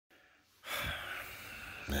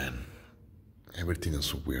Man, everything is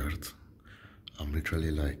so weird. I'm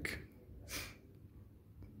literally like,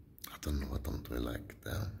 I don't know what I'm doing. Like,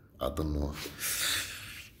 damn, I don't know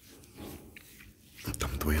what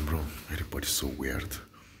I'm doing, bro. Everybody's so weird.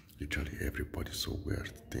 Literally, everybody's so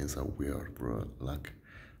weird. Things are weird, bro. Like,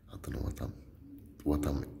 I don't know what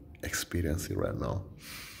I'm experiencing right now.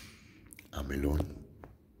 I'm alone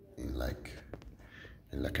in like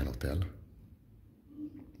an hotel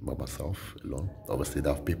by myself alone. Obviously,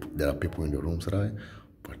 there are people in the rooms, right?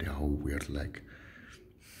 But they are all weird. Like,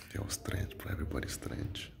 they're all strange, bro. Everybody's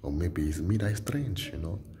strange. Or maybe it's me that is strange.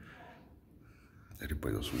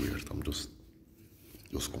 Everybody was weird. I'm just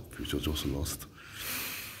confused, just lost.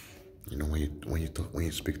 When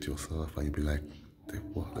you speak to yourself and you be like,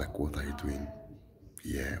 what are you doing?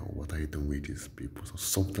 Yeah, or what are you doing with these people? So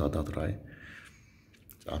something like that, right?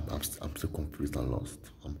 I'm still confused and lost.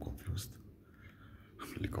 I'm confused.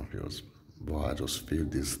 I'm really confused. But I just feel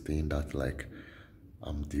this thing that like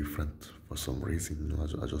I'm different for some reason.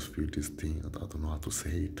 I just feel this thing. I don't know how to say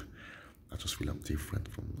it. I just feel I'm different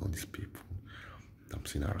from all these people I'm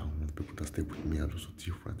seeing around. The people that stay with me are just so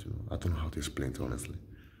different. I don't know how to explain it honestly.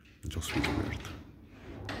 It just feels weird.